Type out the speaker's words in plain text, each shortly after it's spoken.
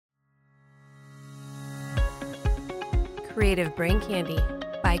Creative Brain Candy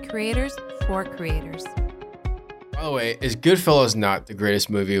by creators for creators. By the way, is Goodfellas not the greatest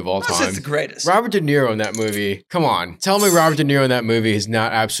movie of all time? It's the greatest. Robert De Niro in that movie. Come on. Tell me Robert De Niro in that movie is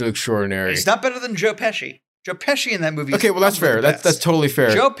not absolutely extraordinary. It's not better than Joe Pesci. Joe Pesci in that movie. Okay, well, that's fair. That's totally fair.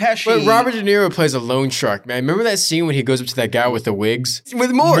 Joe Pesci. But Robert De Niro plays a loan shark, man. Remember that scene when he goes up to that guy with the wigs?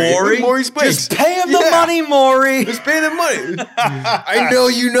 With Maury. With Maury's wigs. Just pay him the money, Maury. Just pay the money. I know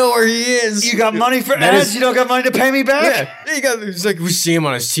you know where he is. You got money for ads? You don't got money to pay me back? Yeah. It's like we see him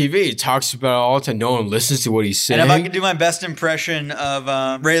on his TV. He talks about it all the time. No one listens to what he's saying. And if I can do my best impression of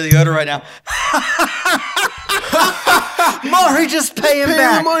Ray Liotta right now. Maury, just pay him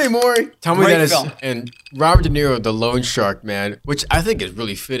back. Pay the money, Maury. Tell me Great that is. film. And Robert De Niro, the loan shark, man, which I think is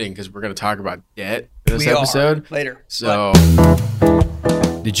really fitting because we're going to talk about debt in this episode. Later. So,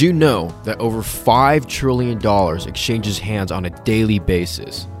 did you know that over $5 trillion exchanges hands on a daily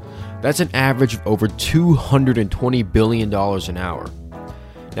basis? That's an average of over $220 billion an hour.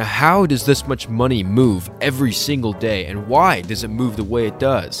 Now, how does this much money move every single day, and why does it move the way it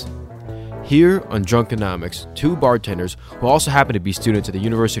does? Here on Drunkenomics, two bartenders who also happen to be students at the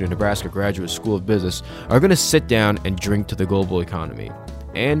University of Nebraska Graduate School of Business are going to sit down and drink to the global economy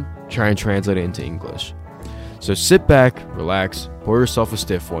and try and translate it into English. So sit back, relax, pour yourself a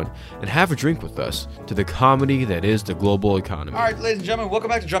stiff one, and have a drink with us to the comedy that is the global economy. All right, ladies and gentlemen, welcome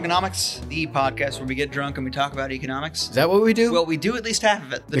back to Drunkenomics, the podcast where we get drunk and we talk about economics. Is that what we do? Well, we do at least half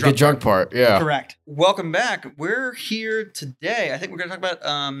of it. The get drunk part, yeah. Correct. Welcome back. We're here today. I think we're going to talk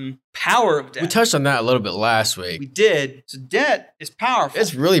about power of debt. We touched on that a little bit last week. We did. So debt is powerful.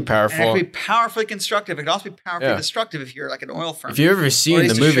 It's really powerful. And it can be powerfully constructive. It can also be powerfully destructive if you're like an oil firm. If you've ever seen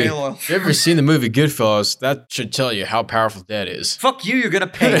the movie Goodfellas, that should tell you how powerful debt is. Fuck you, you're going to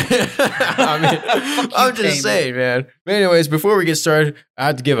pay. I'm just saying, man. But anyways, before we get started, I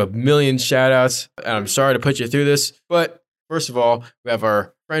have to give a million shout outs, and I'm sorry to put you through this, but first of all, we have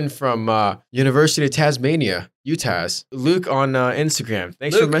our friend from University of Tasmania, UTAS, Luke on Instagram.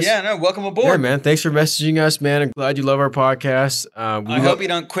 Thanks Luke, for welcome aboard. Yeah, man. Thanks for messaging us, man. I'm glad you love our podcast. I hope you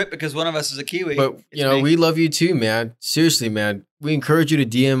don't quit because one of us is a Kiwi. But, we love you too, man. Seriously, man. We encourage you to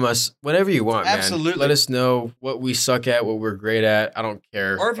DM us whatever you want, man. Absolutely. Let us know what we suck at, what we're great at. I don't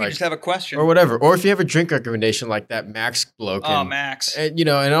care. Or if you just have a question. Or whatever. Or if you have a drink recommendation like that Max bloke. Max. And, and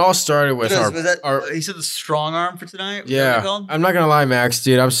it all started with he said the strong arm for tonight? Yeah. I'm not going to lie, Max,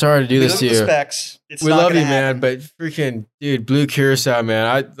 dude. I'm sorry to do this to you. It's we love you, man. But freaking, dude, Blue Curacao,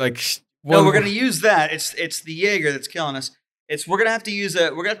 man. No, we're going to use that. It's the Jaeger that's killing us. We're gonna have to use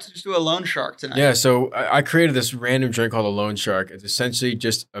we're gonna have to just do a loan shark tonight. Yeah, so I created this random drink called a loan shark. It's essentially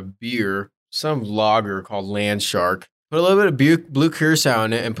just a beer, some lager called Land Shark. Put a little bit of blue curacao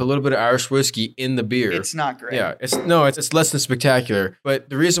in it and put a little bit of Irish whiskey in the beer. It's not great. Yeah, it's less than spectacular. But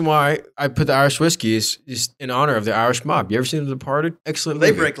the reason why I put the Irish whiskey is in honor of the Irish mob. You ever seen The Departed? Excellent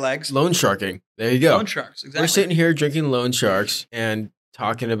movie. They break legs. Loan sharking. There you go. Loan sharks, exactly. We're sitting here drinking loan sharks and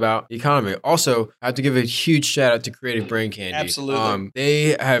talking about the economy. Also, I have to give a huge shout out to Creative Brain Candy. Absolutely.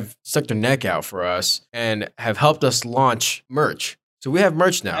 They have stuck their neck out for us and have helped us launch merch. So we have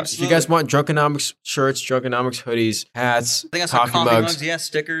merch now. Absolutely. If you guys want Drunkenomics shirts, Drunkenomics hoodies, hats, coffee mugs. Yeah,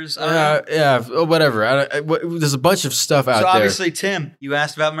 stickers. Whatever. There's a bunch of stuff out there. So obviously, Tim, you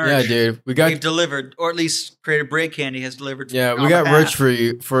asked about merch. Yeah, dude. We've delivered, or at least Creative Brain Candy has delivered. Yeah, we got merch for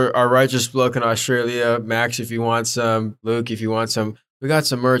you, for our righteous bloke in Australia. Max, if you want some. Luke, if you want some. We got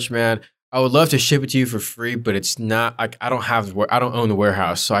some merch, man. I would love to ship it to you for free, but it's not like I don't own the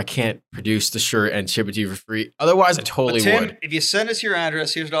warehouse, so I can't produce the shirt and ship it to you for free. Otherwise, I totally would. If you send us your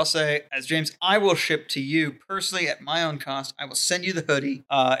address, here's what I'll say. As James, I will ship to you personally at my own cost. I will send you the hoodie.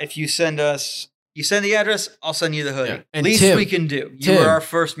 If you send the address, I'll send you the hoodie. Yeah. And least Tim, we can do. You are our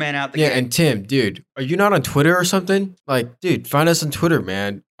first man out the gate. Yeah, and Tim, dude, are you not on Twitter or something? Dude, find us on Twitter,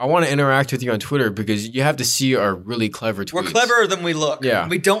 man. I want to interact with you on Twitter because you have to see our really clever tweets. We're cleverer than we look. Yeah.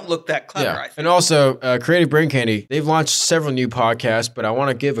 We don't look that clever, I think. And also, Creative Brain Candy, they've launched several new podcasts, but I want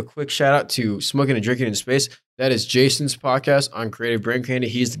to give a quick shout out to Smoking and Drinking in Space. That is Jason's podcast on Creative Brain Candy.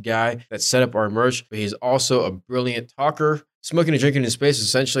 He's the guy that set up our merch, but he's also a brilliant talker. Smoking and Drinking in Space is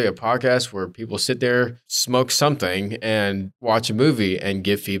essentially a podcast where people sit there, smoke something, and watch a movie and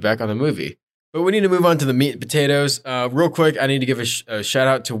give feedback on the movie. But we need to move on to the meat and potatoes. Real quick, I need to give a shout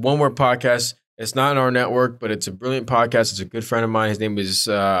out to one more podcast. It's not in our network, but it's a brilliant podcast. It's a good friend of mine. His name is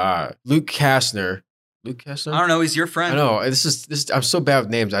Luke Kastner. Luke Kastner? I don't know. He's your friend. I know. This is. I'm so bad with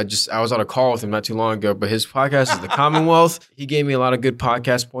names. I was on a call with him not too long ago, but his podcast is The Commonwealth. He gave me a lot of good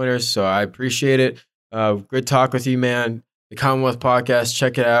podcast pointers, so I appreciate it. Good talk with you, man. The Commonwealth podcast.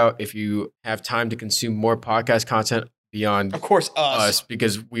 Check it out if you have time to consume more podcast content beyond, of course, us,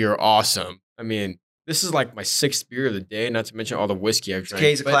 because we are awesome. I mean, This is like my 6th beer of the day, not to mention all the whiskey I've drank.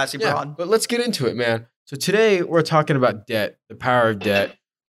 Kay's a classy broad. But let's get into it, man. So today we're talking about debt, the power of debt.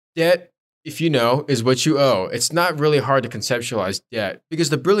 Debt, if you know, is what you owe. It's not really hard to conceptualize debt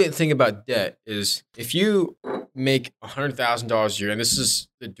because the brilliant thing about debt is if you make $100,000 a year, and this is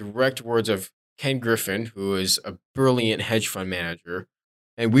the direct words of Ken Griffin, who is a brilliant hedge fund manager,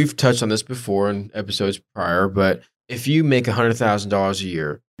 and we've touched on this before in episodes prior, but if you make $100,000 a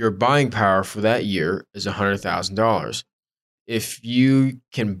year, your buying power for that year is $100,000. If you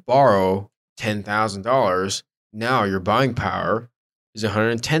can borrow $10,000, now your buying power is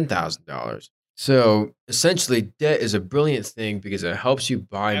 $110,000. So essentially, debt is a brilliant thing because it helps you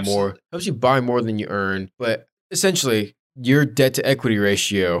buy more, than you earn. But essentially, your debt to equity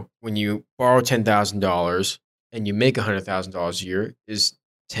ratio when you borrow $10,000 and you make $100,000 a year is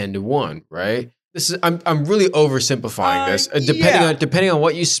 10 to 1, right? This is I'm really oversimplifying this. Depending on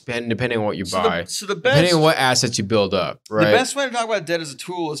what you spend, depending on what you buy, depending on what assets you build up, right? The best way to talk about debt as a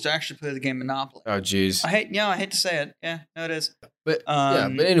tool is to actually play the game Monopoly. Oh, geez. I hate to say it. Yeah, no, it is. But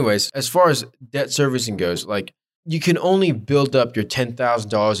but anyways, as far as debt servicing goes, like you can only build up your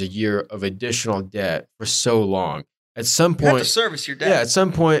 $10,000 a year of additional debt for so long. At some point, you have to service your debt. Yeah, at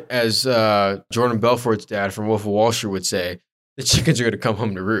some point, as Jordan Belfort's dad from Wolf of Wall Street would say, the chickens are going to come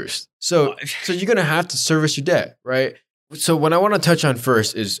home to roost. So you're going to have to service your debt, right? So what I want to touch on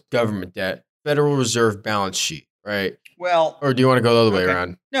first is government debt, Federal Reserve balance sheet, right? Well, or do you want to go the other way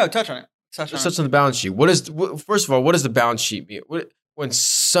around? No, touch on it. Touch on the balance sheet. First of all, what does the balance sheet mean? When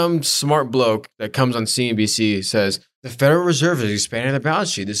some smart bloke that comes on CNBC says the Federal Reserve is expanding the balance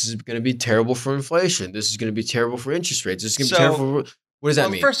sheet, this is going to be terrible for inflation. This is going to be terrible for interest rates. This is going to be terrible. What does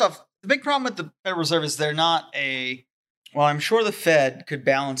that mean? First off, the big problem with the Federal Reserve is they're not a. Well, I'm sure the Fed could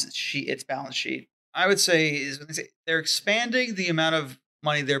balance its balance sheet. I would say they're expanding the amount of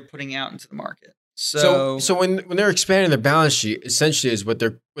money they're putting out into the market. So when they're expanding their balance sheet, essentially is what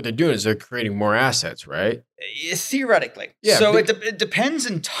they're doing is they're creating more assets, right? Theoretically. Yeah. So it depends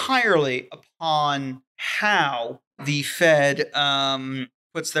entirely upon how the Fed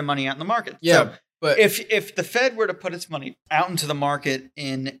puts their money out in the market. Yeah. So but if the Fed were to put its money out into the market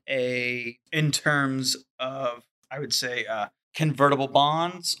in terms of, I would say, convertible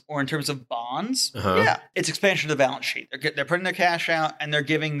bonds or in terms of bonds, it's expansion of the balance sheet. They're putting their cash out and they're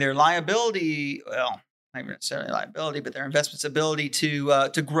giving their liability, well, not even necessarily liability, but their investment's ability to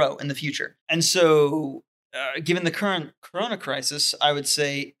grow in the future. And so, given the current Corona crisis, I would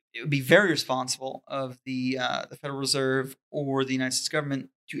say it would be very responsible of the Federal Reserve or the United States government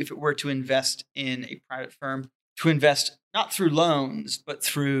if it were to invest in a private firm, to invest not through loans, but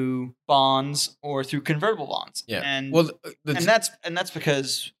through bonds or through convertible bonds. Yeah. And that's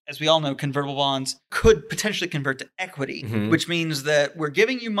because, as we all know, convertible bonds could potentially convert to equity, which means that we're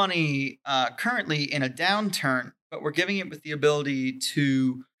giving you money currently in a downturn, but we're giving it with the ability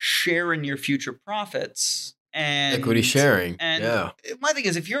to share in your future profits. And equity sharing. And my thing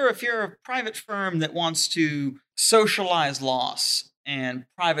is, if you're a private firm that wants to socialize loss and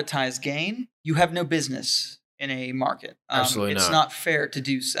privatize gain, you have no business in a market. Absolutely it's not fair to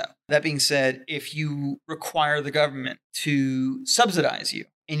do so. That being said, if you require the government to subsidize you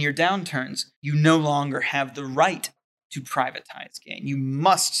in your downturns, you no longer have the right to privatize gain. You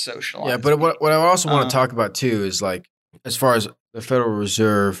must socialize. Yeah, but what I also want to talk about too is like, as far as the Federal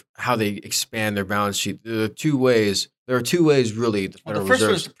Reserve, how they expand their balance sheet. There are two ways really. The Federal the first Reserve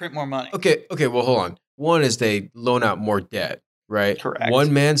one is to print more money. Okay. Well, hold on. One is they loan out more debt. Right. Correct.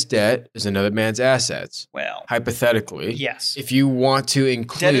 One man's debt is another man's assets. Well, hypothetically, yes. If you want to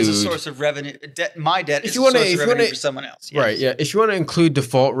include debt is a source of revenue. My debt is a source of revenue for someone else. Yes. Right. Yeah. If you want to include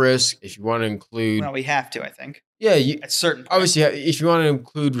default risk, if you want to include, well, we have to. I think. Yeah. At certain point. Obviously, if you want to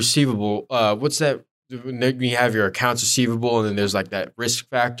include receivable, what's that? You have your accounts receivable, and then there's like that risk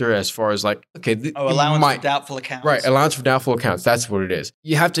factor as far as like, okay, allowance for doubtful accounts. Right. Allowance for doubtful accounts. That's what it is.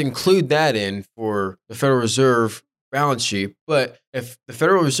 You have to include that in for the Federal Reserve balance sheet. But if the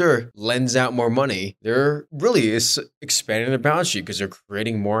Federal Reserve lends out more money, they're really is expanding their balance sheet because they're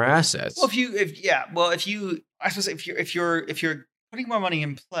creating more assets. Well, if you're putting more money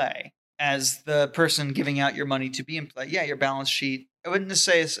in play as the person giving out your money to be in play, your balance sheet, I wouldn't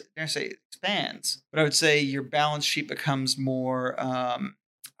say expands, but I would say your balance sheet becomes more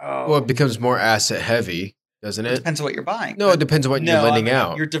it becomes more asset heavy. Doesn't it? It depends on what you're buying. No, it depends on what you're lending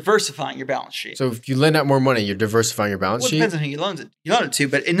out. You're diversifying your balance sheet. So if you lend out more money, you're diversifying your balance sheet? It depends on who you loan it to.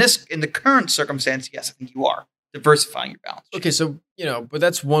 But in the current circumstance, yes, I think you are diversifying your balance sheet. Okay, so, but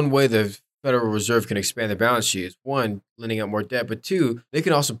that's one way the Federal Reserve can expand the balance sheet is one, lending out more debt, but two, they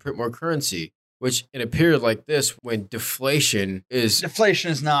can also print more currency, which in a period like this, when deflation is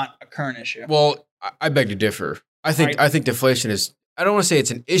not a current issue. Well, I beg to differ. I think deflation is, I don't want to say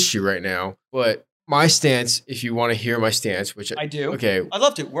it's an issue right now, but my stance, if you want to hear my stance, which I do. Okay. I'd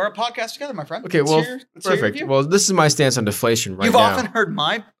love to. We're a podcast together, my friend. Okay, perfect. Well, this is my stance on deflation right now. You've often heard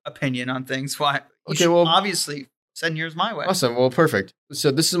my opinion on things. Why? Obviously send yours my way. Awesome. Well, perfect.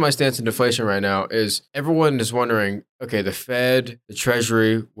 So this is my stance on deflation right now is everyone is wondering, okay, the Fed, the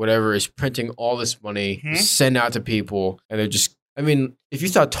Treasury, whatever is printing all this money, send out to people, and they're just, I mean, if you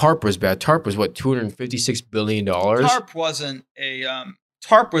thought TARP was bad, TARP was what, $256 billion? TARP wasn't a,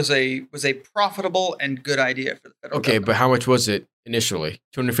 TARP was a profitable and good idea for the federal government. But how much was it initially?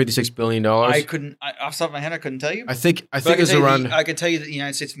 $256 billion? Off the top of my head, I couldn't tell you. I think it was around. I can tell you that the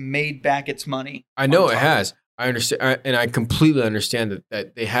United States made back its money. I know it has. I understand, and I completely understand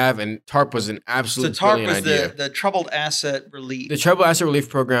that they have, and TARP was an absolute brilliant idea. So TARP was the Troubled Asset Relief. The Troubled Asset Relief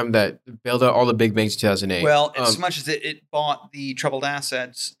Program that bailed out all the big banks in 2008. Well, as much as it bought the troubled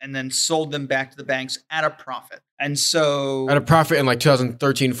assets and then sold them back to the banks at a profit. And so... At a profit in like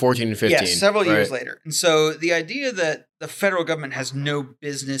 2013, 14, and 15. Yes, several years later. And so the idea that the federal government has no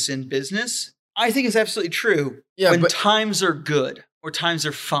business in business, I think is absolutely true when times are good or times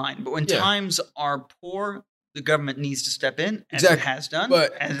are fine. But when times are poor, the government needs to step in, as it has done.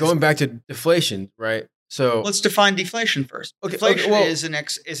 But going back to deflation, right? So let's define deflation first. Deflation is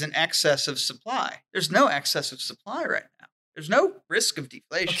an excess of supply. There's no excess of supply right now. There's no risk of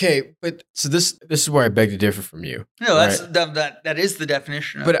deflation. Okay, but so this is where I beg to differ from you. No, that is the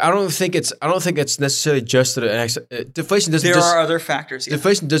definition. But I don't think it's necessarily just that deflation doesn't. There are other factors. Yeah.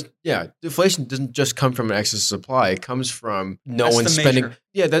 Deflation doesn't just come from an excess of supply. It comes from no one spending. Measure.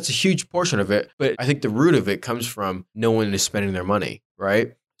 Yeah, that's a huge portion of it. But I think the root of it comes from no one is spending their money,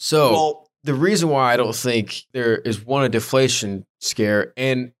 right? So the reason why I don't think there is a deflation scare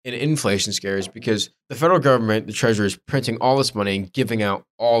and an inflation scare is because the federal government, the Treasury, is printing all this money and giving out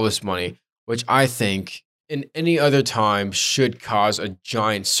all this money, which I think in any other time should cause a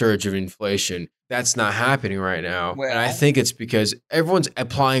giant surge of inflation. That's not happening right now. And I think it's because everyone's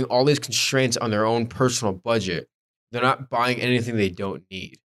applying all these constraints on their own personal budget. They're not buying anything they don't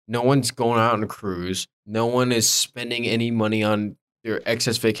need. No one's going out on a cruise. No one is spending any money on their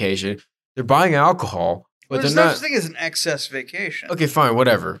excess vacation. They're buying alcohol, but there's no such thing as an excess vacation. Okay, fine,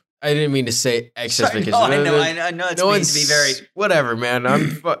 whatever. I didn't mean to say excess vacation. I know it's mean to be very... Whatever, man.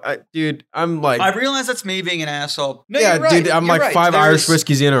 Dude, I'm like... I realize that's me being an asshole. No, yeah, you're right. Dude, I'm you're like right. 5 Irish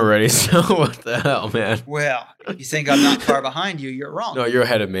whiskeys in already, so what the hell, man? Well, if you think I'm not far behind you, you're wrong. No, you're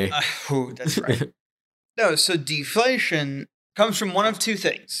ahead of me. That's right. No, so deflation comes from one of two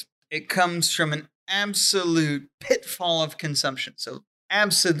things. It comes from an absolute pitfall of consumption, so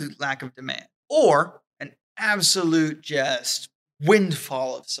absolute lack of demand, or an absolute just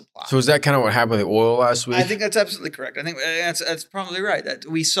windfall of supply. So is that kind of what happened with oil last week? I think that's absolutely correct. I think that's probably right. That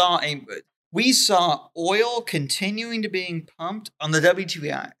we saw oil continuing to being pumped on the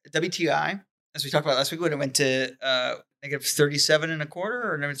WTI, as we talked about last week, when it went to negative 37 and a quarter,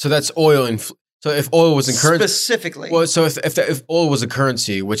 or so that's oil. So if oil was in currency specifically, well, so if oil was a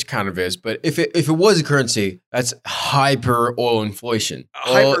currency, which kind of is, but if it was a currency, that's hyper oil inflation,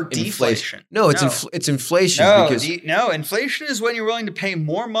 hyper deflation. No, it's inflation. No, inflation is when you're willing to pay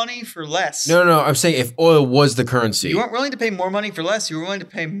more money for less. No. I'm saying if oil was the currency, you weren't willing to pay more money for less. You were willing to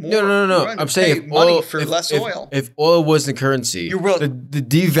pay more. No. I'm saying if money for less oil. If oil was the currency, the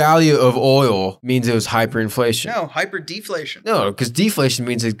devalue of oil means it was hyperinflation. No, hyper deflation. No, because deflation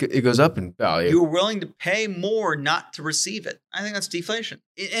means it goes up in value. You were willing to pay more not to receive it. I think that's deflation.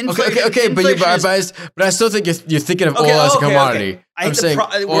 Okay, but I still think you're thinking of oil as a commodity. Okay. I'm saying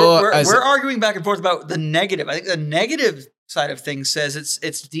we're arguing back and forth about the negative. I think the negative side of things says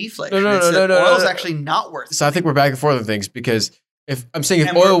it's deflation. No. Oil is actually not worth it. So I think we're back and forth on things because if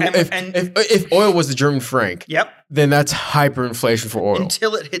oil was the German franc, then that's hyperinflation for oil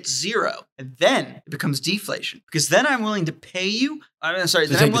until it hits zero, and then it becomes deflation because then I'm willing to pay you. I'm sorry,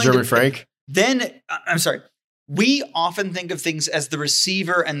 to take the German franc. Then, I'm sorry, we often think of things as the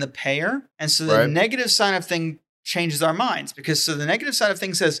receiver and the payer. And so the negative side of thing changes our minds because the negative side of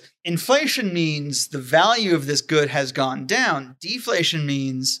things says inflation means the value of this good has gone down. Deflation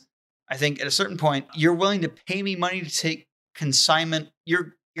means, I think at a certain point, you're willing to pay me money to take consignment.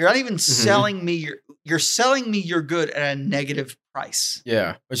 You're not even selling me you're selling me your good at a negative price.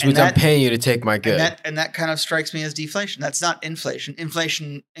 Yeah, which means I'm paying you to take my good. And that kind of strikes me as deflation. That's not inflation.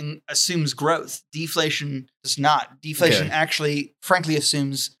 Inflation assumes growth. Deflation does not. Deflation actually, frankly,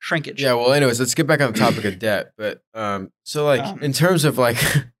 assumes shrinkage. Yeah, well, anyways, let's get back on the topic of debt. But in terms of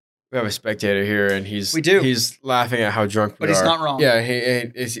we have a spectator here, and he's laughing at how drunk we are. But he's not wrong. Yeah,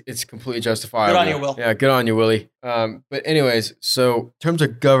 it's completely justifiable. Good on you, Will. Yeah, good on you, Willie. But anyways, so in terms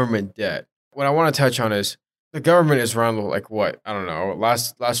of government debt, what I want to touch on is the government is around like what? I don't know.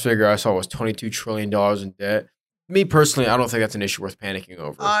 Last figure I saw was $22 trillion in debt. Me personally, I don't think that's an issue worth panicking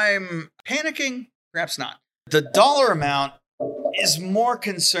over. I'm panicking, perhaps not. The dollar amount is more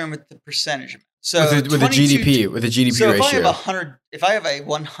concerned with the percentage amount. So with the GDP so ratio. If I have a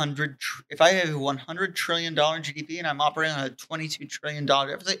 $100 trillion GDP and I'm operating on a $22 trillion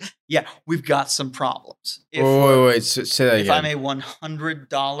deficit, yeah, we've got some problems. Wait, say that again. If I'm a $100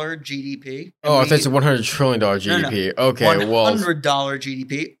 GDP. Oh, I thought it's a $100 trillion GDP. No. Okay, $100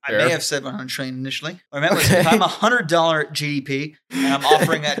 GDP. I may have said $100 trillion initially. What I meant was if I'm a $100 GDP and I'm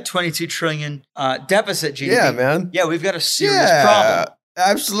offering a $22 trillion deficit GDP. Yeah, man. Yeah, we've got a serious problem.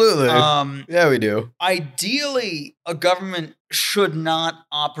 Absolutely. Yeah, we do. Ideally, a government should not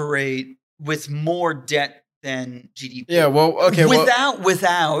operate with more debt than GDP. Yeah, well, okay.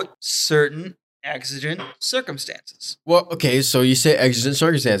 Without certain exigent circumstances. Well, okay, so you say exigent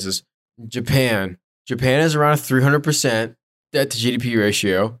circumstances. Japan is around 300% debt to GDP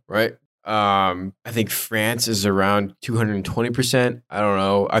ratio, right? I think France is around 220%. I don't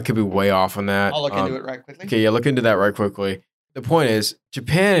know. I could be way off on that. I'll look into it right quickly. Okay, yeah, look into that right quickly. The point is,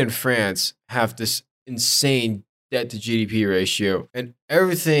 Japan and France have this insane debt to GDP ratio, and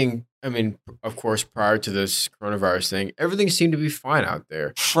everything. I mean, of course, prior to this coronavirus thing, everything seemed to be fine out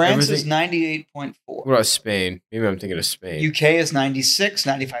there. France is 98.4. What about Spain? Maybe I'm thinking of Spain. UK is 96,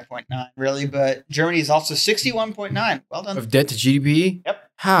 95.9, really, but Germany is also 61.9. Well done. Of debt to GDP? Yep.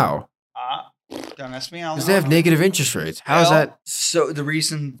 How? Don't ask me. Because they have negative interest rates. How is that? So the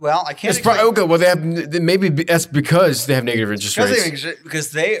reason, I can't. Okay, well, maybe that's because they have negative interest rates.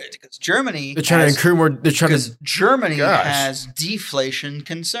 Because Germany. They're trying to incur more. Germany has deflation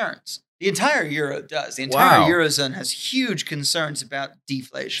concerns. The entire euro does. The entire eurozone has huge concerns about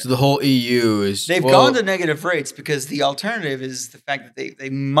deflation. So the whole EU is... They've gone to negative rates because the alternative is the fact that they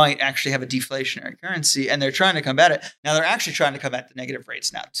might actually have a deflationary currency, and they're trying to combat it. Now, they're actually trying to combat the negative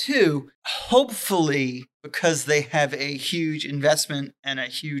rates now, too. Hopefully, because they have a huge investment and a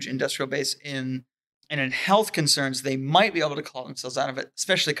huge industrial base in health concerns, they might be able to claw themselves out of it,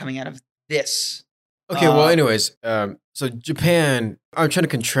 especially coming out of this. Okay, well, anyways, so Japan, I'm trying to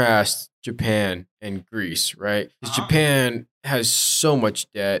contrast Japan and Greece, right? Because Japan has so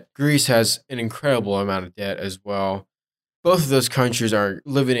much debt. Greece has an incredible amount of debt as well. Both of those countries are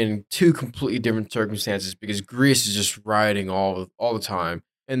living in two completely different circumstances because Greece is just rioting all the time.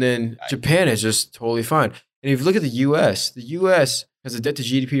 And then Japan is just totally fine. And if you look at the U.S. has a debt to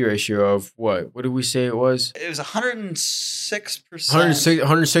GDP ratio of what? What did we say it was? It was 106%.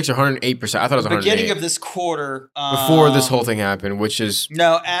 106 or 108%. I thought it was 108. Beginning of this quarter. Before this whole thing happened, which is...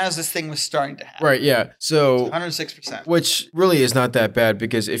 No, as this thing was starting to happen. Right, yeah. So 106%. Which really is not that bad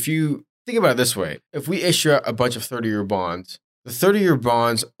because if you think about it this way, if we issue a bunch of 30-year bonds, the 30-year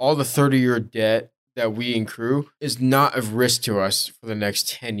bonds, all the 30-year debt that we accrue is not of risk to us for the next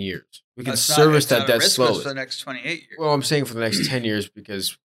 10 years. We can service that debt slowly. For the next 28 years. Well, I'm saying for the next 10 years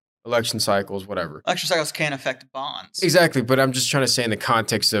because election cycles, whatever. Election cycles can't affect bonds. Exactly, but I'm just trying to say in the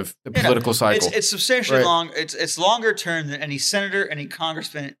context of the political cycle. It's substantially long. It's longer term than any senator, any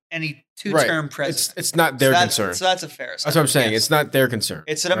congressman, any two-term president. It's not their concern. So that's a fair assessment. That's what I'm saying. It's not their concern.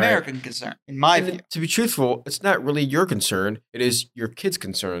 It's an American concern, in my view. To be truthful, it's not really your concern. It is your kids'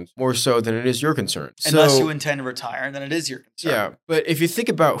 concerns more so than it is your concern. Unless you intend to retire, then it is your concern. Yeah, but if you think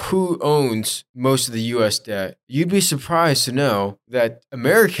about who owns most of the U.S. debt, you'd be surprised to know that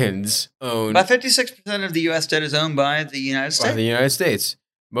Americans own... About 56% of the U.S. debt is owned by the United States. By the United States.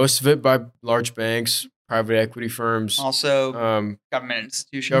 Most of it by large banks, private equity firms, also government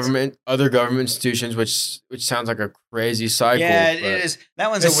institutions, other government institutions, which sounds like a crazy cycle. Yeah, it is. That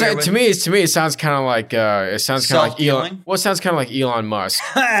one's a weird one. To me, it sounds kind of like Elon. Well, it sounds kind of like Elon Musk,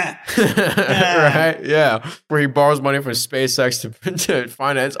 right? Yeah, where he borrows money from SpaceX to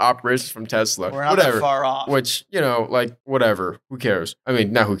finance operations from Tesla. We're not that far off. Which whatever. Who cares? I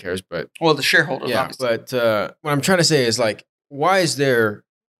mean, not who cares, but the shareholders. Yeah, obviously. But what I'm trying to say is why is there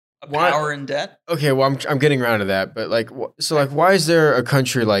power in debt? Okay, well, I'm getting around to that, but why is there a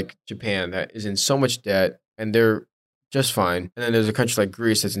country like Japan that is in so much debt and they're just fine, and then there's a country like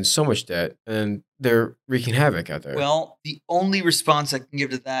Greece that's in so much debt and they're wreaking havoc out there? Well, the only response I can give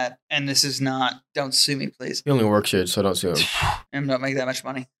to that, and this is not, don't sue me, please. He only works here, so don't sue him. I'm not making that much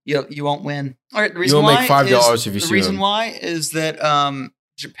money. You won't win. All right, the reason you won't why make $5 if you sue him. The reason why is that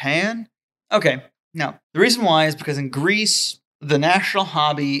Japan. Okay, no, the reason why is because in Greece, the national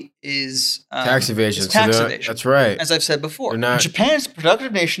hobby is tax evasion. Evasion. That's right. As I've said before, Japan is a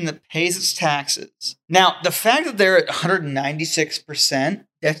productive nation that pays its taxes. Now, the fact that they're at 196%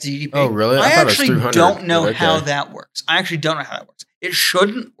 debt to GDP. Oh, really? I actually don't know how that works. It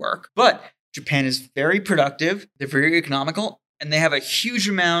shouldn't work, but Japan is very productive. They're very economical, and they have a huge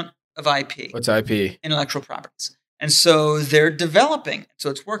amount of IP. What's IP? Intellectual properties. And so they're developing. So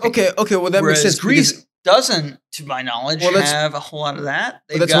it's working. Okay. Well, that makes sense. Greece doesn't, to my knowledge, have a whole lot of that.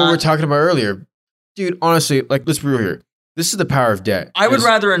 That's what we were talking about earlier. Dude, honestly, like, let's be real here. This is the power of debt. I would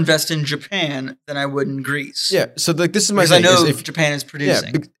rather invest in Japan than I would in Greece. Yeah. So like, this is my thing. Because I know if Japan is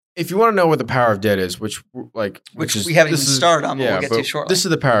producing. Yeah, if you want to know what the power of debt is, which we haven't even started on, but we'll get to shortly. This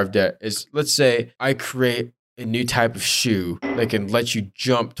is the power of debt. Is, let's say I create a new type of shoe that can let you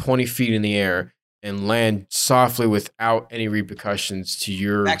jump 20 feet in the air and land softly without any repercussions to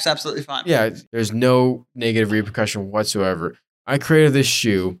your... That's absolutely fine. Yeah, there's no negative repercussion whatsoever. I created this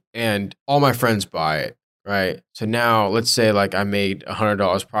shoe and all my friends buy it, right? So now let's say like I made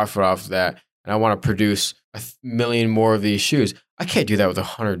 $100 profit off of that and I want to produce 1 million more of these shoes. I can't do that with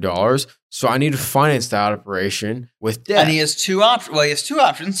 $100. So I need to finance that operation with debt. And he has two options. Well, he has two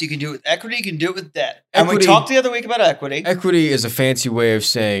options. You can do it with equity. You can do it with debt. And we talked the other week about equity. Equity is a fancy way of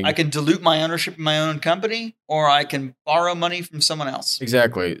saying I can dilute my ownership in my own company, or I can borrow money from someone else.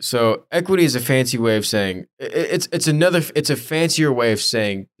 Exactly. So equity is a fancy way of saying it's a fancier way of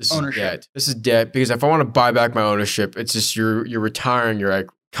saying this ownership. Is debt. This is debt because if I want to buy back my ownership, it's just you're retiring your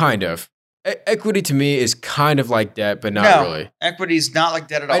kind of. Equity to me is kind of like debt, but not really. Equity is not like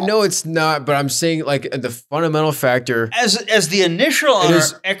debt at all. I know it's not, but I'm saying like the fundamental factor. As the initial owner,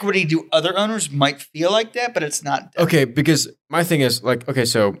 equity to other owners might feel like debt, but it's not debt. Okay, because my thing is like, okay,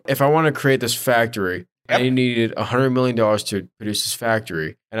 so if I want to create this factory, I needed $100 million to produce this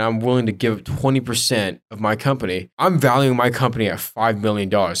factory, and I'm willing to give 20% of my company. I'm valuing my company at $5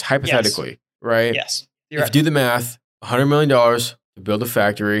 million, hypothetically, right? Yes. If you do the math, $100 million to build a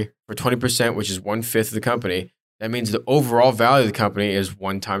factory for 20%, which is 1/5 of the company. That means the overall value of the company is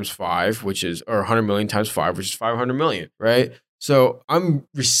 1 times 5, or 100 million times 5, which is 500 million, right? So I'm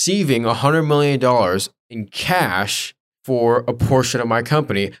receiving $100 million in cash for a portion of my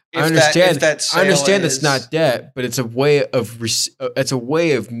company. I understand that's not debt, but it's a way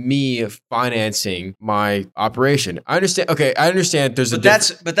of me financing my operation. I understand. Okay, I understand.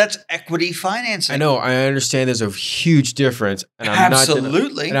 But that's equity financing. I know. I understand. There's a huge difference, and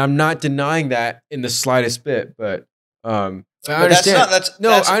I'm not denying that in the slightest bit. But I understand. That's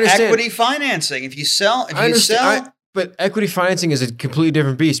I understand. Equity financing. If you sell, but equity financing is a completely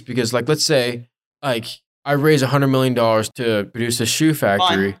different beast because, like, let's say, like, I raise $100 million to produce a shoe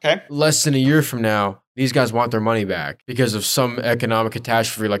factory. Okay. Less than a year from now, these guys want their money back because of some economic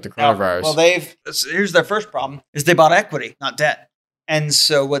catastrophe like the coronavirus. Well, here's their first problem: is they bought equity, not debt. And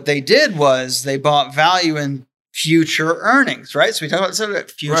so what they did was they bought value in future earnings, right? So we talk about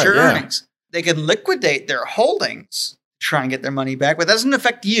future earnings. They can liquidate their holdings, try and get their money back, but that doesn't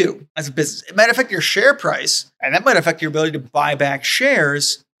affect you as a business. It might affect your share price, and that might affect your ability to buy back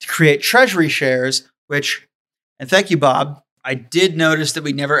shares to create treasury shares. And thank you, Bob. I did notice that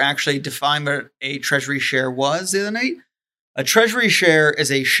we never actually defined what a treasury share was the other night. A treasury share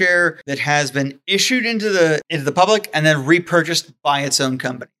is a share that has been issued into the public and then repurchased by its own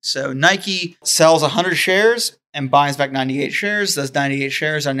company. So Nike sells 100 shares and buys back 98 shares. Those 98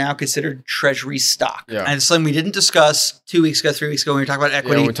 shares are now considered treasury stock. Yeah. And it's something we didn't discuss 2 weeks ago, 3 weeks ago when we talked about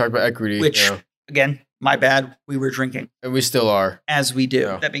equity. Yeah, we talked about equity. Which, again, my bad, we were drinking. And we still are. As we do.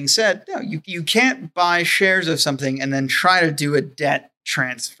 Yeah. That being said, no, you can't buy shares of something and then try to do a debt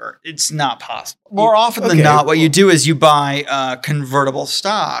transfer. It's not possible. More often than not, what you do is you buy convertible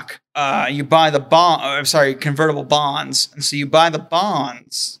stock. You buy convertible bonds. And so you buy the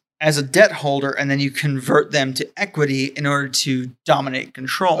bonds as a debt holder, and then you convert them to equity in order to dominate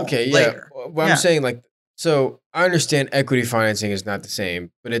control later. Well, I'm saying, like, so I understand equity financing is not the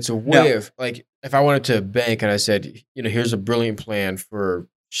same, but it's a way of, like, if I went to a bank and I said, here's a brilliant plan for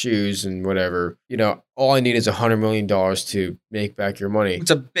shoes and whatever, all I need is $100 million to make back your money.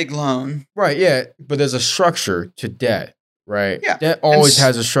 It's a big loan. Right, yeah. But there's a structure to debt, right? Yeah. Debt always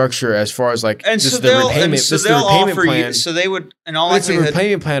has a structure as far as, like, this is the repayment plan. So they would, in all likelihood, it's a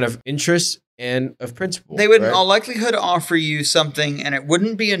repayment plan of interest and of principal. They would in all likelihood offer you something, and it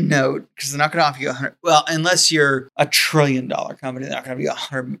wouldn't be a note because they're not going to offer you $100. Well, unless you're a $1 trillion company, they're not going to be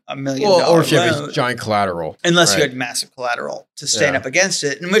 $1 million. Or if you have a giant collateral, unless you had massive collateral to stand up against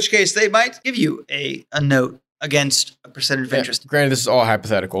it, in which case they might give you a note against a percentage of interest. Granted, this is all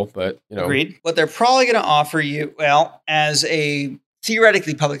hypothetical, but agreed. What they're probably going to offer you, well, as a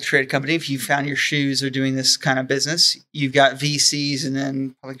theoretically publicly traded company, if you found your shoes are doing this kind of business, you've got VCs and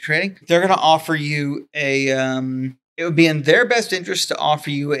then public trading. They're going to offer you a it would be in their best interest to offer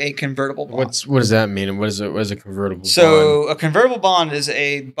you a convertible bond. What does that mean? And what is a convertible bond? So a convertible bond is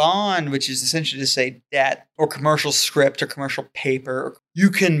a bond which is essentially to say debt or commercial script or commercial paper. You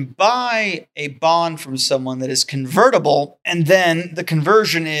can buy a bond from someone that is convertible, and then the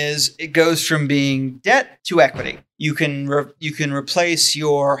conversion is it goes from being debt to equity. You can replace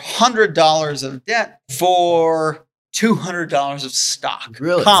your $100 of debt for $200 of stock,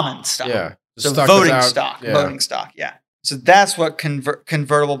 really? Common stock. Yeah. So voting stock, yeah. So that's what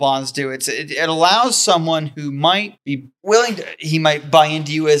convertible bonds do. It allows someone who might be willing to, he might buy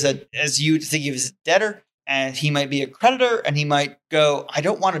into you as you think of as a debtor, and he might be a creditor, and he might go, I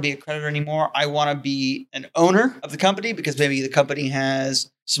don't want to be a creditor anymore. I want to be an owner of the company because maybe the company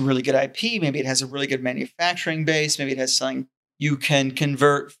has some really good IP. Maybe it has a really good manufacturing base. Maybe it has something. You can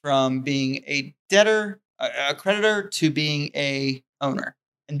convert from being a debtor, a creditor, to being a owner.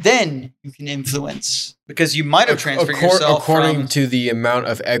 And then you can influence, because you might have transferred yourself according to the amount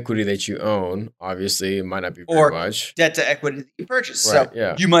of equity that you own. Obviously, it might not be very much. Debt to equity that you purchase. Right, so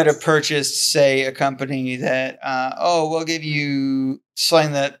yeah. You might have purchased, say, a company that, we'll give you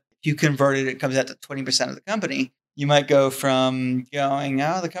something that if you converted, it comes out to 20% of the company. You might go from going,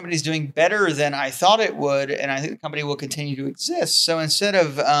 the company's doing better than I thought it would, and I think the company will continue to exist. So instead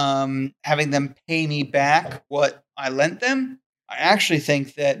of having them pay me back what I lent them, I actually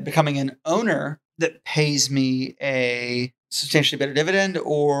think that becoming an owner that pays me a substantially better dividend,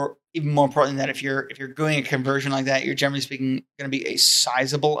 or even more important than that, if you're doing a conversion like that, you're generally speaking going to be a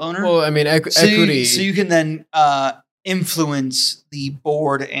sizable owner. Well, I mean, equity. So you can then influence the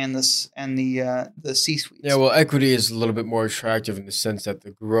board and the C-suite. Yeah, well, equity is a little bit more attractive in the sense that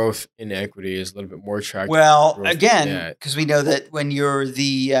the growth in equity is a little bit more attractive. Well, again, because we know that when you're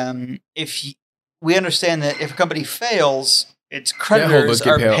we understand that if a company fails, its creditors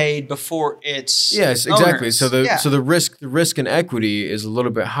are paid before its yes, exactly. owners. So the risk in equity is a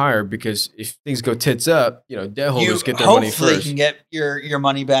little bit higher because if things go tits up, debt holders get their money first. Hopefully, you can get your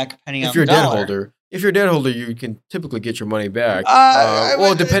money back depending on the dollar. If you're a debt holder, you can typically get your money back.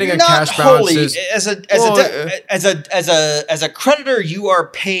 Depending on not cash balances. As a creditor, you are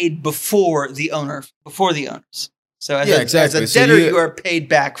paid before the owners. So as a debtor, you are paid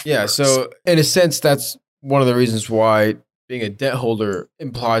back first. Yeah. So in a sense, that's one of the reasons why being a debt holder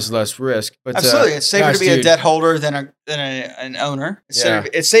implies less risk. But absolutely, it's safer to be a debt holder than an owner.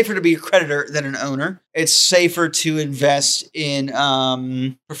 It's safer to be a creditor than an owner. It's safer to invest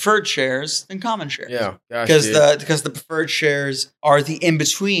in preferred shares than common shares. Yeah, because the preferred shares are the in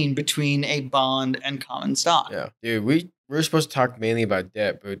between a bond and common stock. Yeah, dude, we were supposed to talk mainly about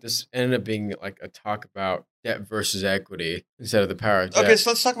debt, but this ended up being like a talk about debt versus equity instead of the power of debt. Okay,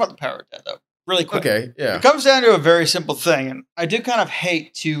 so let's talk about the power of debt, though. Really quick. Okay, yeah. It comes down to a very simple thing, and I do kind of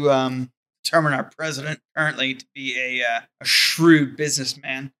hate to determine our president currently to be a shrewd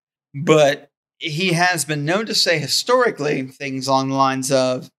businessman, but he has been known to say historically things along the lines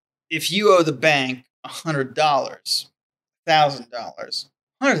of, if you owe the bank $100, $1,000,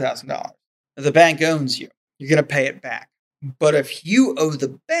 $100,000, the bank owns you. You're going to pay it back. But if you owe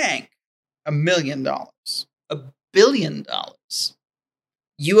the bank $1 million, $1 billion,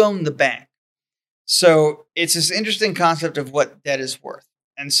 you own the bank. So it's this interesting concept of what debt is worth.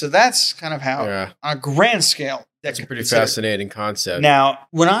 And so that's kind of how, on a grand scale, that's a pretty fascinating concept. Now,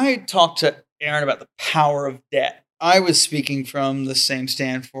 when I talked to Aaron about the power of debt, I was speaking from the same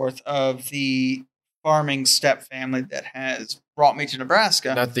standforth of the farming step family that has brought me to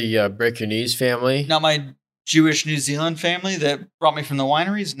Nebraska. Not the break your knees family? Not my Jewish New Zealand family that brought me from the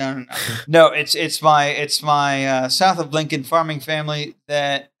wineries. No. No, it's my south of Lincoln farming family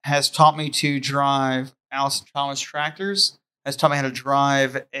that has taught me to drive Allison Chalmers tractors. Has taught me how to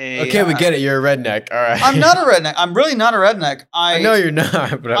drive a. Okay, we get it. You're a redneck. All right. I'm not a redneck. I'm really not a redneck. I know you're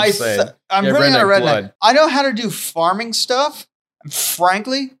not, but I'm saying I'm really not a redneck. Blood. I know how to do farming stuff. And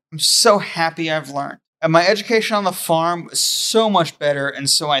frankly, I'm so happy I've learned. And my education on the farm was so much better, and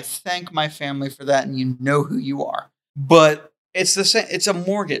so I thank my family for that, and you know who you are. But it's the same. It's a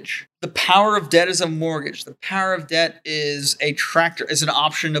mortgage. The power of debt is a mortgage. The power of debt is is an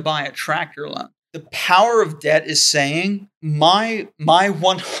option to buy a tractor loan. The power of debt is saying my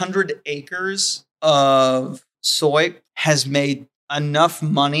 100 acres of soy has made enough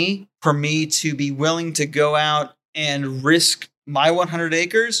money for me to be willing to go out and risk my 100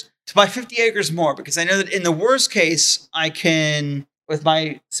 acres to buy 50 acres more, because I know that in the worst case, I can, with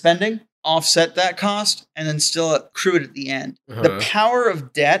my spending, offset that cost and then still accrue it at the end. Uh-huh. The power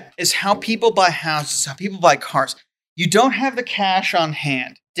of debt is how people buy houses, how people buy cars. You don't have the cash on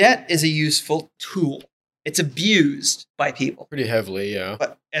hand. Debt is a useful tool. It's abused by people. Pretty heavily, yeah.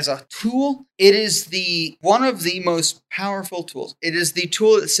 But as a tool, it is one of the most powerful tools. It is the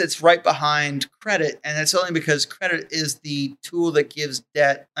tool that sits right behind credit, and that's only because credit is the tool that gives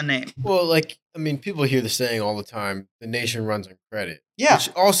debt a name. Well, people hear the saying all the time, the nation runs on credit. Yeah. Which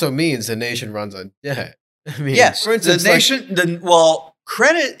also means the nation runs on debt. Yes. For instance,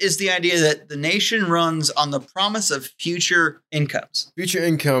 credit is the idea that the nation runs on the promise of future incomes. Future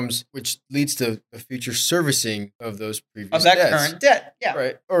incomes, which leads to the future servicing of those previous of that debts. current debt. Yeah.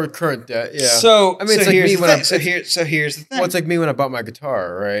 Right. Or current debt. Yeah. So, it's like me when here's the thing. Well, it's like me when I bought my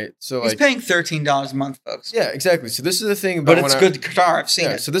guitar, right? So he's paying $13 a month, folks. Yeah, exactly. So this is the thing about But it's good guitar. I've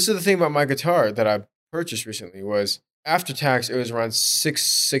seen it. So this is the thing about my guitar that I purchased recently was after tax, it was around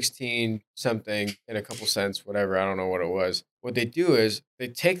 $616 something and a couple cents, whatever. I don't know what it was. What they do is they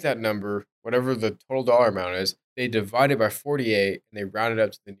take that number, whatever the total dollar amount is, they divide it by 48 and they round it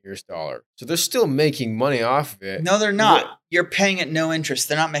up to the nearest dollar. So they're still making money off of it. No, they're not. You're paying it no interest.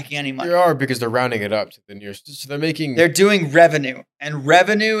 They're not making any money. They are because they're rounding it up to the nearest. So they're doing revenue, and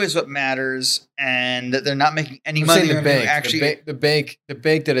revenue is what matters. And they're not making any money. The bank, the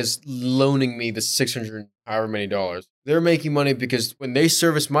bank that is loaning me the $600 however many dollars. They're making money because when they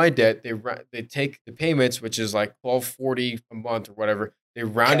service my debt, they take the payments, which is like $12.40 a month or whatever. They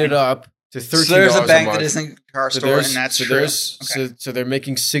round it up to $13 a month. So there's a bank that isn't a guitar store, and that's true. So they're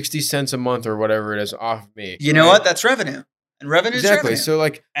making 60 cents a month or whatever it is off of me. You know what? That's revenue. And revenue is revenue. So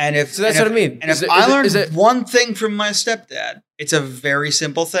that's what I mean. And if I learned one thing from my stepdad, it's a very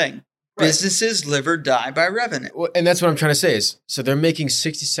simple thing. Right. Businesses live or die by revenue. Well, and that's what I'm trying to say is, so they're making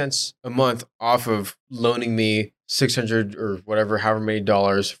 60 cents a month off of loaning me $600 or whatever, however many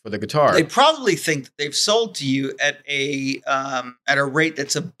dollars for the guitar. They probably think that they've sold to you at a rate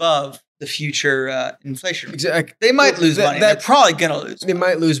that's above the future inflation. Exactly. They might lose money. They're probably going to lose money. They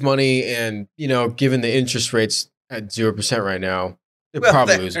might lose money, and, given the interest rates at 0% right now, they're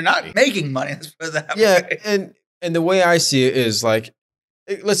probably losing money. They're not making money. Let's put it that way. Yeah, and the way I see it is like,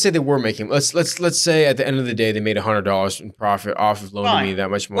 let's say they were making. Let's say at the end of the day they made $100 in profit off of loaning me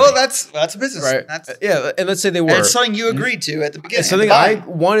that much money. Well, that's a business, right? And let's say they were. And it's something you agreed to at the beginning. It's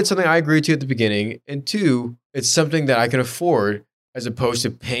something I agreed to at the beginning, and two, it's something that I can afford as opposed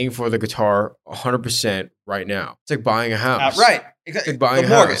to paying for the guitar 100% right now. It's like buying a house, right? It's like buying a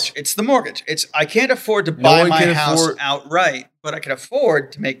mortgage. House. It's the mortgage. I can't afford to buy my house outright, but I can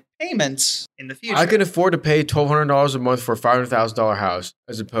afford to make payments in the future. I can afford to pay $1,200 a month for a $500,000 house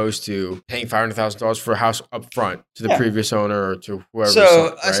as opposed to paying $500,000 for a house up front to the previous owner or to whoever.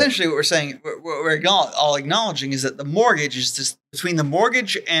 So essentially what we're saying, what we're all acknowledging is that the mortgage is just between the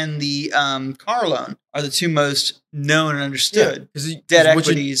mortgage and the car loan are the two most known and understood debt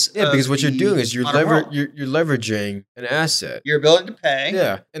equities. Because what you're doing is you're leveraging an asset. Your ability to pay.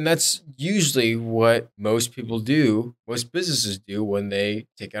 Yeah. And that's usually what most people do, most businesses do when they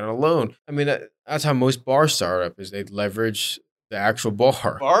take out a loan. I mean, that's how most bars start up is they leverage the actual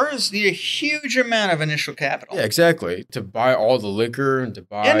bar. Bars need a huge amount of initial capital. Yeah, exactly. To buy all the liquor and to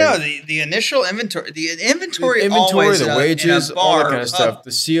buy... Yeah, no, the initial inventory. The inventory always, the wages, all that kind of stuff.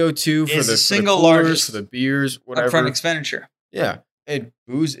 The CO2 for the single coolers, largest for the beers, whatever. Upfront expenditure. Yeah. And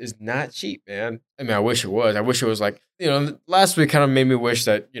booze is not cheap, man. I mean, I wish it was. I wish it was like, last week kind of made me wish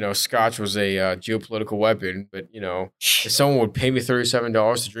that, scotch was a geopolitical weapon. But, if someone would pay me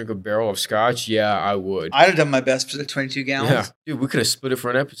 $37 to drink a barrel of scotch, yeah, I would. I'd have done my best for the 22 gallons. Yeah. Dude, we could have split it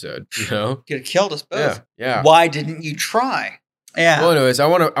for an episode, Could have killed us both. Yeah. Why didn't you try? Yeah. Well, anyways, I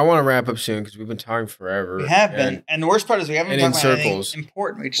want to wrap up soon because we've been talking forever. We have been. And the worst part is we haven't been talking about anything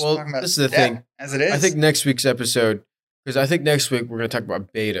important. We just talking about this is the thing. As it is. I think next week's episode... Because I think next week we're going to talk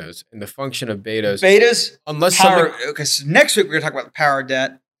about betas and the function of betas. Okay, so next week we're going to talk about the power of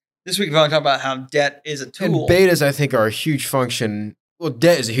debt. This week we're going to talk about how debt is a tool. And betas, I think, are a huge function. Well,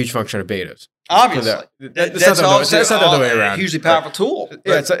 debt is a huge function of betas. Obviously. That's not the other way around. A hugely powerful tool.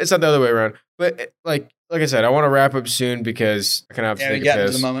 Yeah, it's not the other way around. But like I said, I want to wrap up soon because I kind of have to take a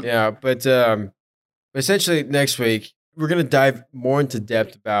piss. The moment. Yeah, but essentially next week, we're going to dive more into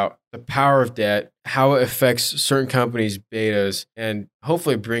depth about the power of debt, how it affects certain companies' betas, and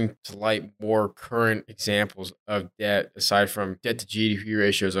hopefully bring to light more current examples of debt aside from debt to GDP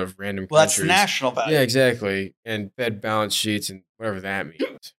ratios of random countries. That's national value. Yeah, exactly. And Fed balance sheets and whatever that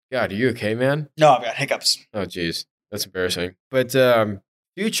means. God, are you okay, man? No, I've got hiccups. Oh, geez. That's embarrassing. But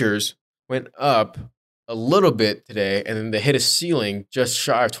futures went up a little bit today, and then they hit a ceiling just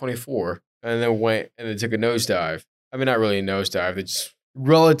shy of 24, and then took a nosedive. I mean, not really a nosedive. They just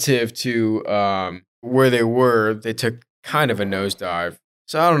relative to where they were, they took kind of a nosedive.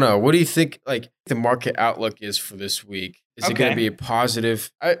 So I don't know. What do you think? Like the market outlook is for this week? Is it going to be a positive?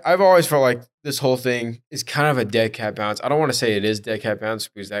 I've always felt like this whole thing is kind of a dead cat bounce. I don't want to say it is dead cat bounce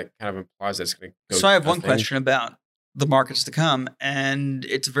because that kind of implies that's going to go. So I have one question about the markets to come, and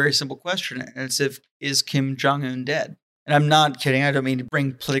it's a very simple question. And it's is Kim Jong-un dead? And I'm not kidding. I don't mean to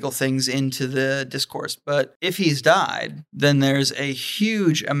bring political things into the discourse, but if he's died, then there's a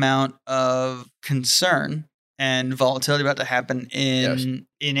huge amount of concern and volatility about to happen in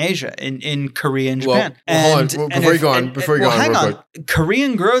Asia, in Korea and Japan. Hold on. Before you go on, hang on.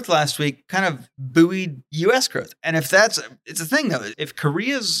 Korean growth last week kind of buoyed U.S. growth. And if it's a thing though, if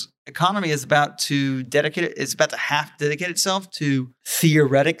Korea's economy is about to have to dedicate itself to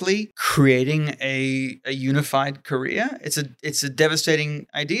theoretically creating a unified Korea, it's a devastating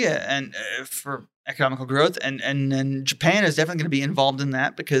idea and for economical growth. And Japan is definitely going to be involved in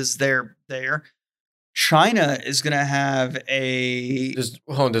that because they're there. China is going to have Does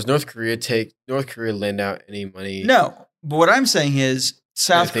North Korea lend out any money? No. But what I'm saying is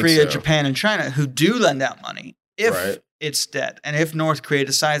South Korea, Japan, and China, who do lend out money, if it's dead, and if North Korea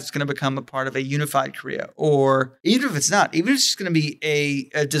decides it's going to become a part of a unified Korea, or even if it's not, even if it's just going to be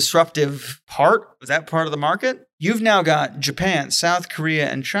a disruptive part of that part of the market, you've now got Japan, South Korea,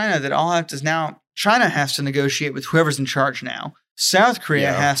 and China that all have to now, China has to negotiate with whoever's in charge now. South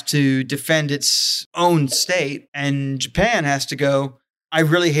Korea has to defend its own state, and Japan has to go, I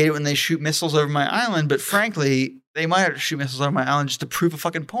really hate it when they shoot missiles over my island, but frankly, they might have to shoot missiles over my island just to prove a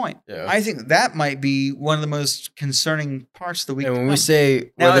fucking point. Yeah. I think that might be one of the most concerning parts of the week. And when we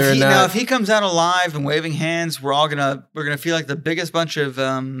say if he comes out alive and waving hands, we're gonna feel like the biggest bunch of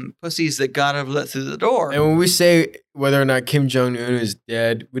pussies that got let through the door. And when we say whether or not Kim Jong-un is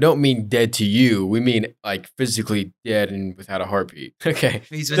dead, we don't mean dead to you. We mean like physically dead and without a heartbeat. Okay,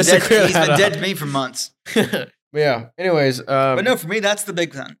 he's been dead to me for months. Yeah. Anyways, but no, for me that's the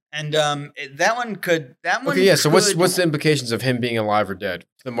big one, and that one. Okay, yeah. So what's the implications of him being alive or dead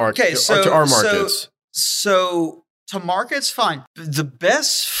to the market? Okay, to our markets. So to markets, fine. The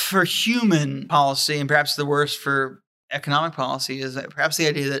best for human policy, and perhaps the worst for economic policy, is that perhaps the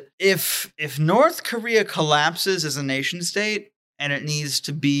idea that if North Korea collapses as a nation state, and it needs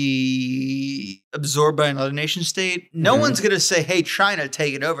to be absorbed by another nation state, no one's going to say, hey, China,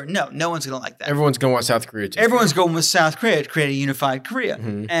 take it over. No one's going to like that. Everyone's going to want South Korea to. Everyone's going with South Korea to create a unified Korea.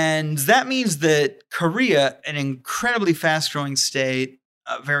 And that means that Korea, an incredibly fast-growing state,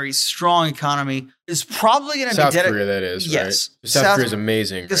 a very strong economy, is probably going to be dedicated. South Korea, that is, yes. Right? South Korea is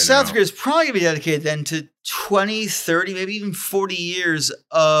amazing. South Korea is probably going to be dedicated then to 20, 30, maybe even 40 years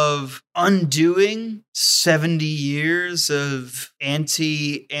of undoing 70 years of anti-Western.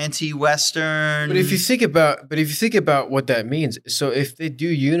 But if you think about what that means, so if they do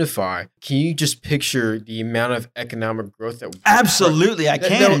unify, can you just picture the amount of economic growth that would absolutely I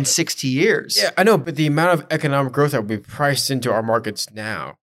can in 60 years. Yeah, I know, but the amount of economic growth that will be priced into our markets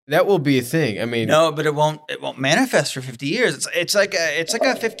now. That will be a thing. I mean, no, but it won't manifest for 50 years. It's like a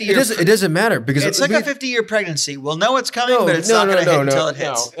 50-year. It doesn't matter because it's like a 50-year pregnancy. We'll know it's coming, but it's not going to hit until it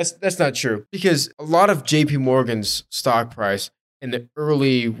hits. No, that's not true because a lot of J.P. Morgan's stock price in the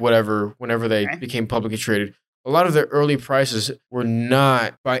early whenever they became publicly traded, a lot of their early prices were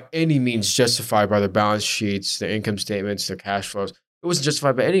not by any means justified by their balance sheets, their income statements, their cash flows. It wasn't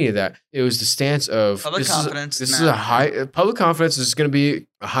justified by any of that. It was the stance of public confidence. This is a high public confidence. This is going to be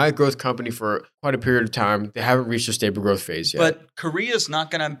a high growth company for quite a period of time. They haven't reached a stable growth phase yet. But Korea's not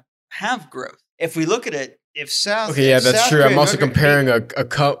going to have growth. If we look at it, that's true. I'm also comparing a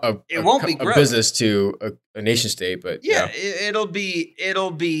business to a nation state, but it'll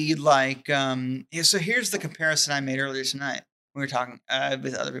be like so. Here's the comparison I made earlier tonight. We were talking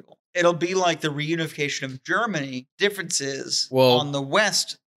with other people. It'll be like the reunification of Germany. Difference is on the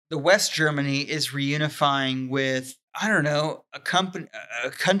West. The West Germany is reunifying with, I don't know, a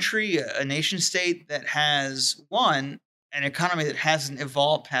country, a nation state that has an economy that hasn't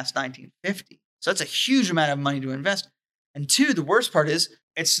evolved past 1950. So that's a huge amount of money to invest. And two, the worst part is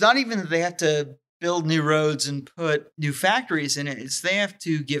it's not even that they have to build new roads and put new factories in it. It's they have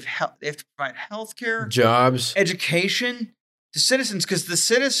to provide healthcare, jobs, education to citizens, because the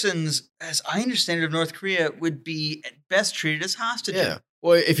citizens, as I understand it, of North Korea would be at best treated as hostages. Yeah.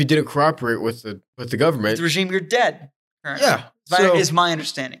 Well, if you didn't cooperate with the government, the regime, you're dead. Currently. Yeah. Is my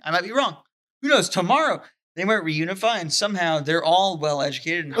understanding. I might be wrong. Who knows? Tomorrow they might reunify, and somehow they're all well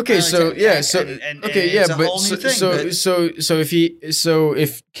educated. And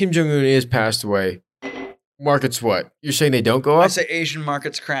if Kim Jong-un is passed away, markets what? You're saying they don't go up? I say Asian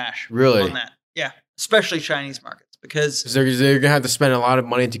markets crash. Really? On that, yeah, especially Chinese markets. because they're going to have to spend a lot of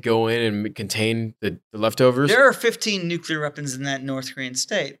money to go in and contain the leftovers. There are 15 nuclear weapons in that North Korean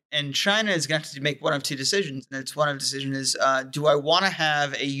state, and China is going to have to make one of two decisions. And it's one of the decisions is, do I want to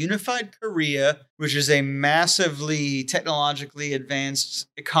have a unified Korea, which is a massively technologically advanced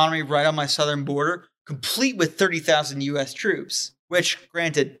economy right on my southern border, complete with 30,000 U.S. troops, which,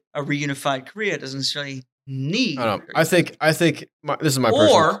 granted, a reunified Korea doesn't necessarily need. I don't know. I think this is my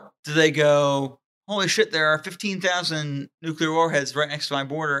personal. Or do they go, holy shit, there are 15,000 nuclear warheads right next to my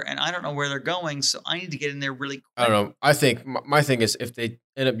border, and I don't know where they're going, so I need to get in there really quick. I don't know. I think my thing is if they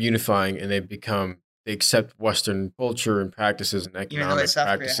end up unifying and they accept Western culture and practices and economic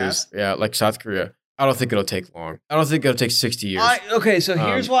practices, like South Korea, I don't think it'll take long. I don't think it'll take 60 years.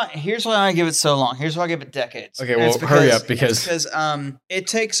 Here's why I give it so long. Here's why I give it decades. Okay, well, hurry up because it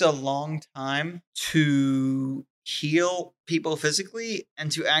takes a long time to heal people physically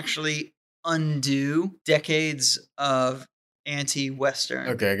and to actually undo decades of anti-Western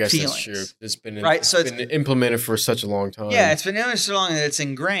Okay, I guess feelings. That's true. It's been been implemented for such a long time. Yeah, it's been implemented so long that it's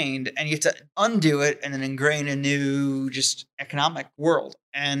ingrained, and you have to undo it and then ingrain a new just economic world.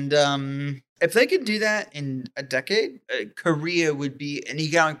 And if they could do that in a decade, Korea would be an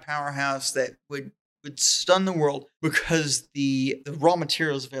economic powerhouse that would stun the world because the raw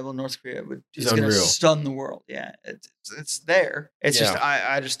materials available in North Korea is going to stun the world. Yeah, it's there. It's just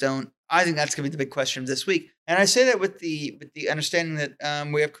I just don't. I think that's going to be the big question of this week. And I say that with the understanding that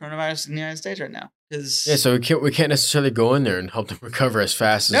we have coronavirus in the United States right now. So we can't necessarily go in there and help them recover as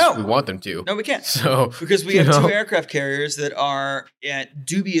fast as we want them to. No, we can't. So because we have 2 aircraft carriers that are at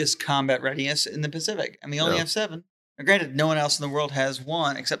dubious combat readiness in the Pacific, and we only have 7. Now, granted, no one else in the world has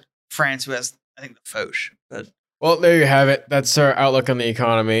one except France, who has, I think, the Foch. But well, there you have it. That's our outlook on the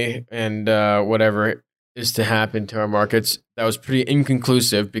economy and whatever is to happen to our markets. That was pretty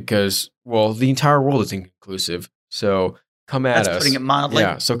inconclusive because, well, the entire world is inconclusive. So come at us. That's putting it mildly.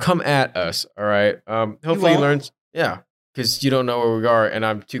 Yeah, so come at us, all right? Hopefully you learn. Yeah, because you don't know where we are, and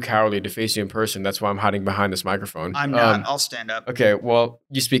I'm too cowardly to face you in person. That's why I'm hiding behind this microphone. I'm not. I'll stand up. Okay, well,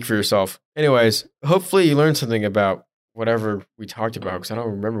 you speak for yourself. Anyways, hopefully you learned something about whatever we talked about, because I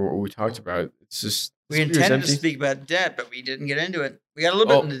don't remember what we talked about. It's just... We intended to speak about debt, but we didn't get into it. We got a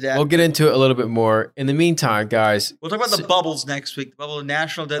little bit into debt. We'll get into it a little bit more. In the meantime, guys... We'll talk about the bubbles next week. The bubble of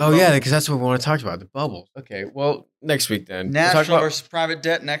national debt. Oh, yeah, because that's what we want to talk about, the bubbles. Okay, well, next week then. National versus private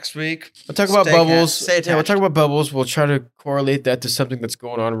debt next week. We'll talk about bubbles. We'll talk about bubbles. We'll try to correlate that to something that's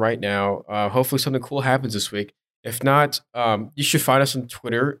going on right now. Hopefully something cool happens this week. If not, you should find us on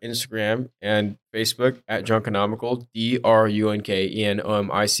Twitter, Instagram, and Facebook at Drunkonomical,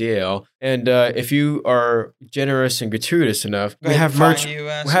 DRUNKENOMICAL. And if you are generous and gratuitous enough, we have merch. We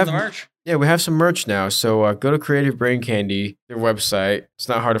have merch. Yeah, we have some merch now. So go to Creative Brain Candy, their website. It's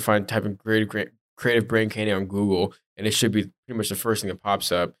not hard to find. Type in Creative Brain Candy on Google, and it should be pretty much the first thing that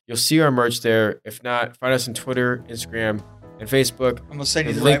pops up. You'll see our merch there. If not, find us on Twitter, Instagram, and Facebook. I'm gonna send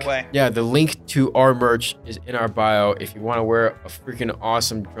you the right way. Yeah, the link to our merch is in our bio. If you want to wear a freaking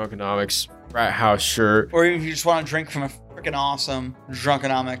awesome Drunkonomics frat house shirt, or if you just want to drink from a freaking awesome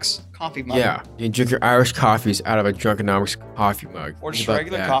Drunkonomics coffee mug. Yeah, you can drink your Irish coffees out of a Drunkonomics coffee mug, or just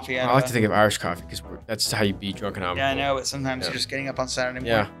regular coffee. I like to think of Irish coffee because that's how you beat Drunkonomics. Yeah, I know, but sometimes you're just getting up on Saturday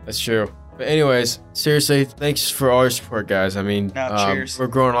morning. Yeah, that's true. But anyways, seriously, thanks for all your support, guys. I mean, cheers. We're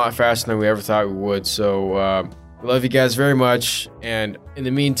growing a lot faster than we ever thought we would. So. We love you guys very much, and in the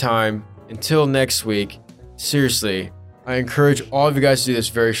meantime, until next week, seriously, I encourage all of you guys to do this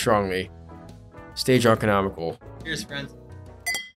very strongly. Stay Drunkonomical. Cheers, friends.